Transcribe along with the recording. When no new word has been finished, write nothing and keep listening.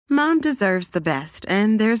Mom deserves the best,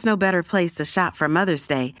 and there's no better place to shop for Mother's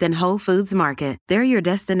Day than Whole Foods Market. They're your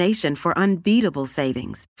destination for unbeatable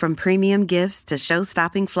savings, from premium gifts to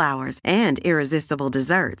show-stopping flowers and irresistible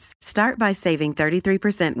desserts. Start by saving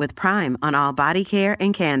 33% with Prime on all body care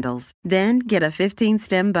and candles. Then get a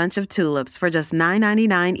 15-stem bunch of tulips for just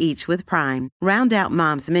 $9.99 each with Prime. Round out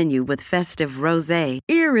Mom's menu with festive rosé,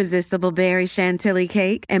 irresistible berry chantilly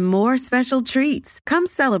cake, and more special treats. Come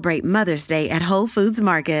celebrate Mother's Day at Whole Foods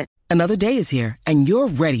Market. Another day is here, and you're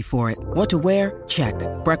ready for it. What to wear? Check.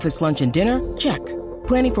 Breakfast, lunch, and dinner? Check.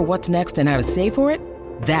 Planning for what's next and how to save for it?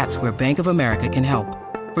 That's where Bank of America can help.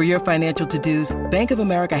 For your financial to-dos, Bank of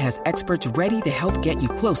America has experts ready to help get you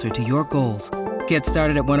closer to your goals. Get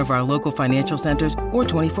started at one of our local financial centers or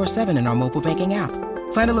 24/7 in our mobile banking app.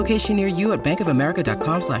 Find a location near you at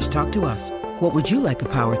bankofamerica.com/talktous. What would you like the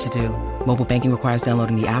power to do? Mobile banking requires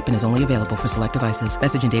downloading the app and is only available for select devices.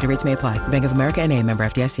 Message and data rates may apply. Bank of America N.A., member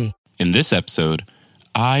FDIC. In this episode,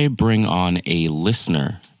 I bring on a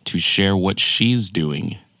listener to share what she's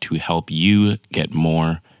doing to help you get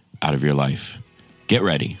more out of your life. Get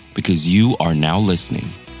ready, because you are now listening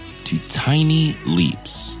to Tiny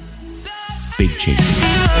Leaps, Big Changes.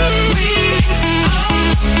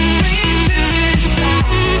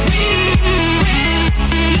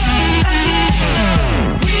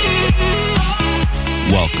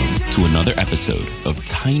 Welcome to another episode of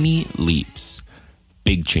Tiny Leaps,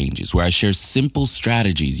 Big Changes, where I share simple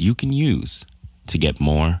strategies you can use to get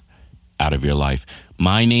more out of your life.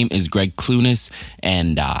 My name is Greg Clunis,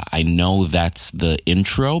 and I know that's the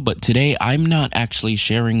intro, but today I'm not actually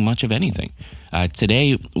sharing much of anything.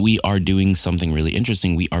 Today we are doing something really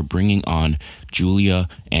interesting. We are bringing on Julia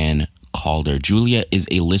and Calder. Julia is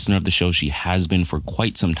a listener of the show. She has been for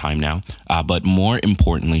quite some time now, but more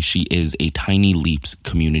importantly, she is a Tiny Leaps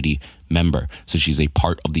community member. So she's a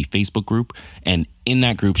part of the Facebook group, and in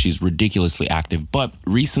that group, she's ridiculously active. But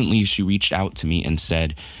recently, she reached out to me and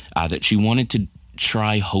said that she wanted to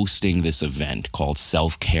try hosting this event called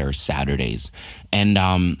Self-Care Saturdays. And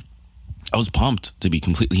I was pumped, to be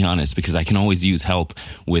completely honest, because I can always use help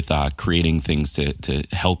with creating things to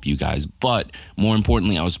help you guys. But more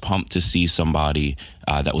importantly, I was pumped to see somebody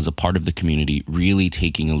that was a part of the community really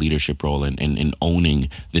taking a leadership role and owning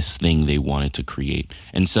this thing they wanted to create.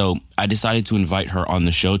 And so I decided to invite her on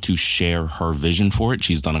the show to share her vision for it.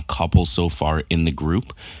 She's done a couple so far in the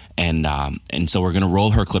group. And so we're going to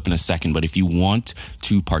roll her clip in a second. But if you want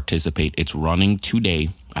to participate, it's running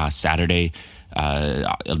today, Saturday,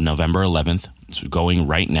 November 11th. It's going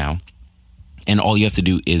right now. And all you have to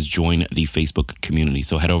do is join the Facebook community.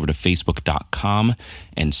 So head over to facebook.com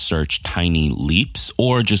and search Tiny Leaps,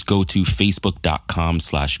 or just go to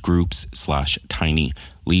facebook.com/groups/Tiny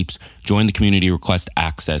Leaps. Join the community, request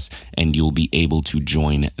access, and you'll be able to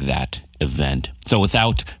join that event. So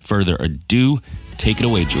without further ado, take it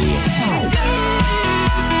away, Julia.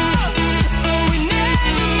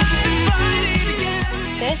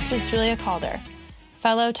 This is Julia Calder,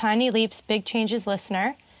 fellow Tiny Leaps Big Changes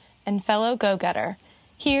listener and fellow go-getter,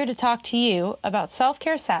 here to talk to you about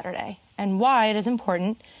Self-Care Saturday and why it is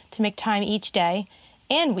important to make time each day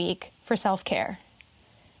and week for self-care.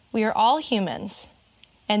 We are all humans,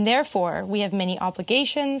 and therefore we have many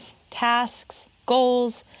obligations, tasks,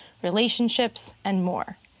 goals, relationships, and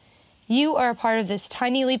more. You are a part of this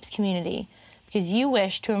Tiny Leaps community because you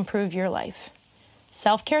wish to improve your life.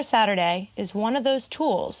 Self-Care Saturday is one of those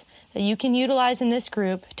tools that you can utilize in this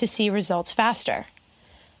group to see results faster.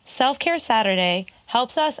 Self-Care Saturday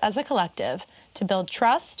helps us as a collective to build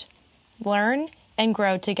trust, learn, and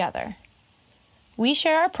grow together. We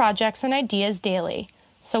share our projects and ideas daily,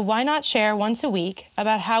 so why not share once a week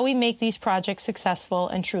about how we make these projects successful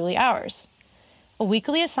and truly ours? A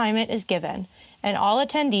weekly assignment is given, and all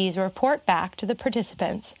attendees report back to the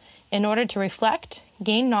participants in order to reflect,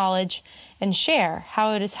 gain knowledge, and share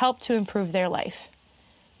how it has helped to improve their life.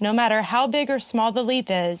 No matter how big or small the leap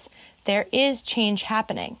is, there is change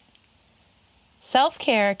happening.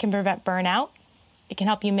 Self-care can prevent burnout. It can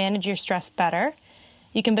help you manage your stress better.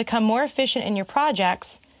 You can become more efficient in your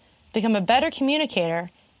projects, become a better communicator,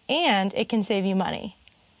 and it can save you money.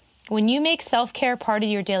 When you make self-care part of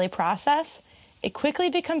your daily process, it quickly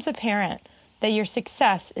becomes apparent that your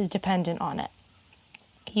success is dependent on it.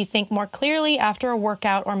 You think more clearly after a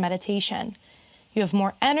workout or meditation. You have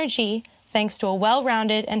more energy thanks to a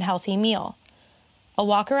well-rounded and healthy meal. A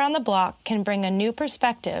walk around the block can bring a new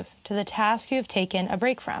perspective to the task you have taken a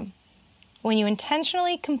break from. When you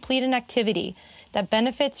intentionally complete an activity that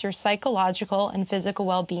benefits your psychological and physical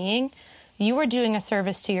well-being, you are doing a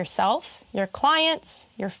service to yourself, your clients,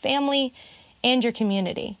 your family, and your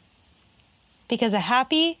community. Because a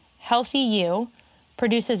happy, healthy you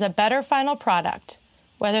produces a better final product,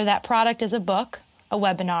 whether that product is a book, a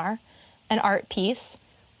webinar, an art piece,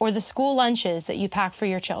 or the school lunches that you pack for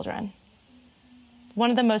your children. One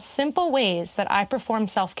of the most simple ways that I perform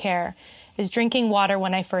self-care is drinking water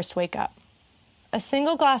when I first wake up. A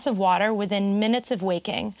single glass of water within minutes of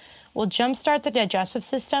waking will jumpstart the digestive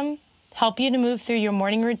system, help you to move through your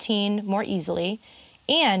morning routine more easily,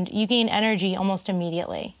 and you gain energy almost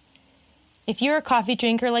immediately. If you're a coffee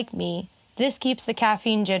drinker like me, this keeps the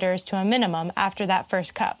caffeine jitters to a minimum after that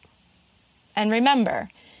first cup. And remember,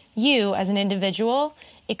 you as an individual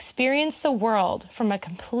experience the world from a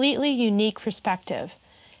completely unique perspective.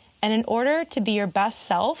 And in order to be your best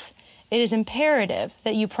self, it is imperative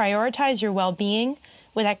that you prioritize your well-being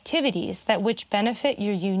with activities that which benefit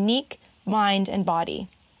your unique mind and body.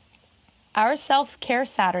 Our Self-Care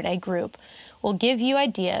Saturday group will give you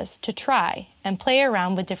ideas to try and play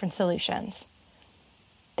around with different solutions.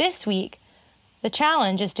 This week, the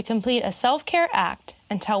challenge is to complete a self-care act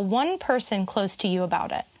and tell one person close to you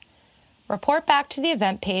about it. Report back to the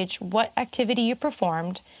event page what activity you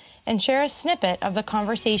performed and share a snippet of the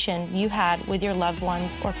conversation you had with your loved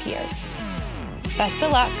ones or peers. Best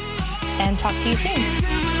of luck, and talk to you soon.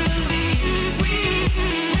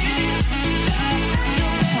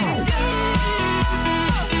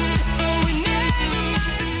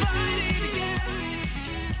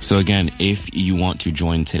 So again, if you want to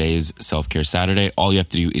join today's Self-Care Saturday, all you have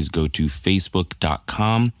to do is go to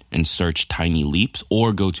facebook.com and search Tiny Leaps,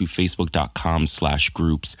 or go to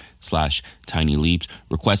facebook.com/groups/Tiny Leaps,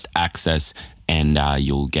 request access, and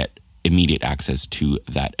you'll get immediate access to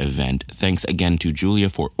that event. Thanks again to Julia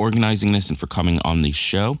for organizing this and for coming on the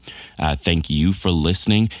show. Thank you for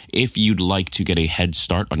listening. If you'd like to get a head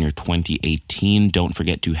start on your 2018, don't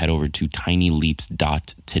forget to head over to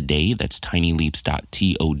tinyleaps.today. That's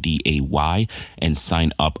tinyleaps.today and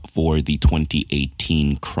sign up for the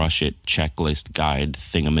 2018 Crush It checklist guide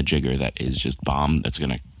thingamajigger that is just bomb. That's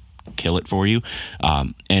going to kill it for you.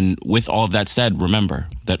 And with all of that said, remember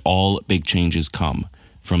that all big changes come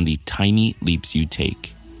from the tiny leaps you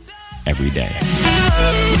take every day.